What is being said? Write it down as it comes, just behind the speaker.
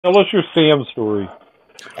Tell us your Sam story.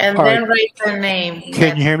 And All then right. write the name.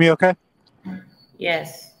 Can you hear me okay?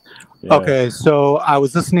 Yes. Yeah. Okay, so I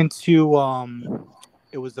was listening to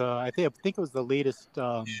it was I think it was the latest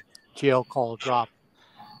jail call drop,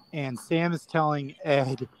 and Sam is telling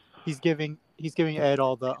Ed he's giving Ed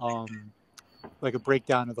all the like a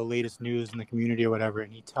breakdown of the latest news in the community or whatever,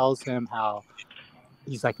 and he tells him how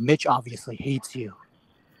he's like, Mitch obviously hates you,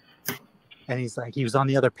 and he's like, he was on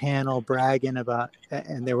the other panel bragging about,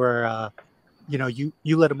 and they were you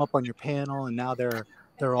let him up on your panel, and now they're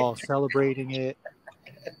all celebrating it,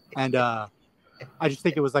 and I just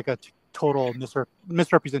think it was like a total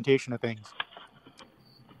misrepresentation of things.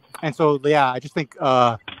 And so, yeah, I just think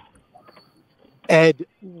Ed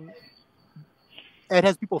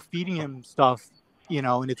has people feeding him stuff,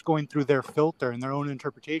 and it's going through their filter and their own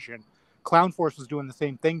interpretation. Clown Force was doing the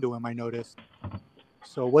same thing to him, I noticed.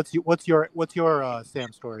 So what's your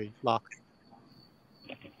Sam story, Locke?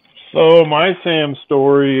 So my Sam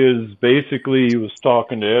story is basically he was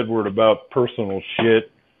talking to Edward about personal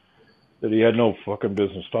shit that he had no fucking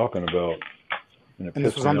business talking about. And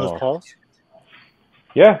this was on those calls?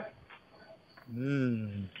 Yeah.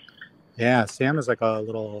 Yeah, Sam is like a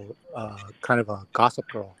little kind of a gossip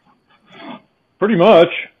girl. Pretty much,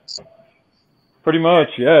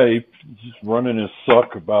 yeah. He's just running his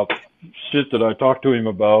suck about shit that I talked to him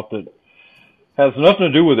about that has nothing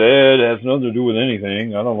to do with Ed, has nothing to do with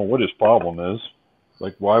anything. I don't know what his problem is.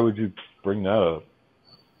 Like, why would you bring that up?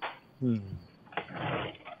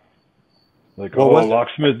 Like,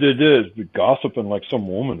 Locksmith did this, gossiping like some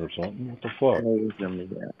woman or something. What the fuck?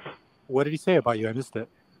 What did he say about you? I missed it.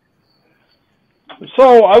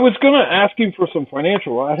 So I was gonna ask him for some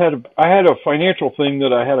financial. I had a financial thing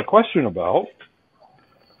that I had a question about,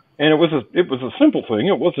 and it was a simple thing.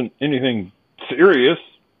 It wasn't anything serious,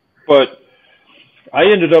 but I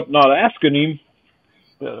ended up not asking him.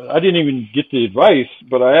 I didn't even get the advice,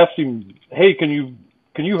 but I asked him, "Hey, can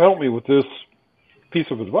you help me with this piece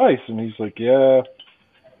of advice?" And he's like, "Yeah,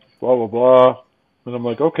 blah blah blah." And I'm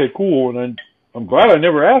like, "Okay, cool." And I'm glad I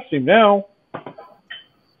never asked him now.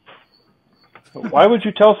 Why would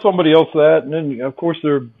you tell somebody else that? And then, of course,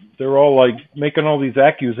 they're all like making all these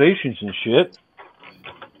accusations and shit,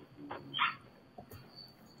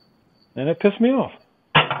 and it pissed me off.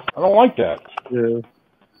 I don't like that.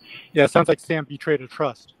 Yeah, it sounds like Sam betrayed a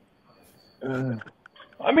trust.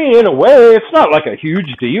 I mean, in a way, it's not like a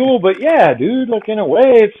huge deal, but yeah, dude, like in a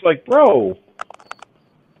way, it's like, bro,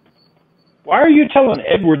 why are you telling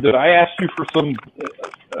Edward that I asked you for some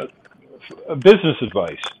business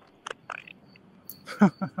advice?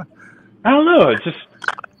 I don't know.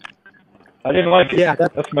 I didn't like it. Yeah,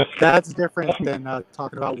 that's different than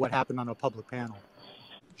talking about what happened on a public panel.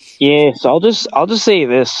 Yeah, so I'll just say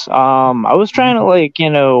this. I was trying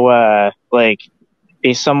to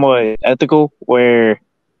be somewhat ethical, where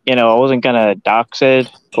I wasn't gonna dox it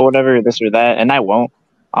or whatever, this or that, and I won't.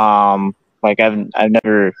 I've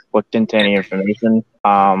never looked into any information.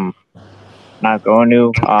 Not going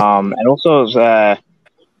to. And also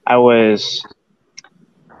I was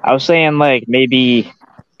saying like maybe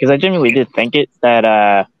because I genuinely did think it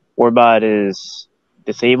that Warbot is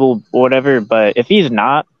disabled or whatever, but if he's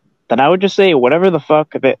not, then I would just say whatever the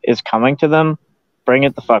fuck is coming to them, bring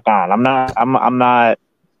it the fuck on. I'm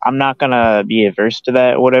not gonna be averse to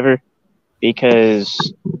that or whatever,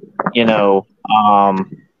 because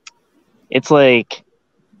it's like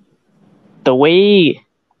the way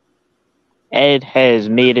Ed has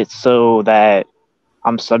made it so that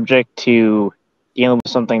I'm subject to dealing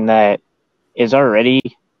with something that is already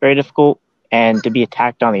very difficult and to be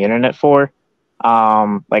attacked on the internet for.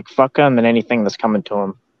 Like, fuck him and anything that's coming to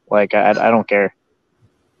him. Like, I don't care.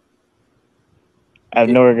 I have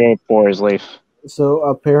no regret for his life. So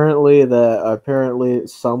apparently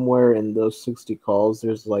somewhere in those 60 calls,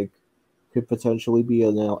 there's like could potentially be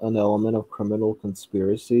an element of criminal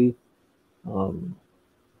conspiracy. And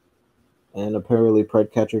apparently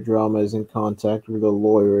Predcatcher Drama is in contact with the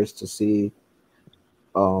lawyers to see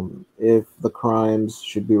if the crimes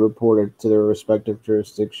should be reported to their respective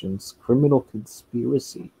jurisdictions. Criminal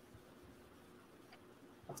conspiracy.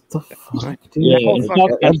 What the fuck, dude? Yeah,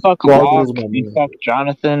 fuck Locke, fuck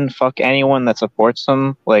Jonathan, fuck anyone that supports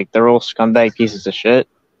them. Like, they're all scumbag pieces of shit.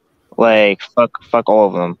 Like, fuck all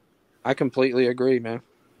of them. I completely agree, man.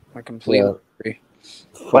 I completely agree.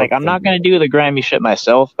 Like, I'm not gonna do the grimy shit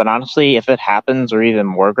myself, but honestly, if it happens or even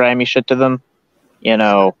more grimy shit to them,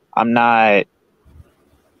 I'm not,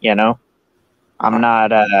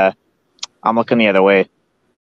 I'm looking the other way.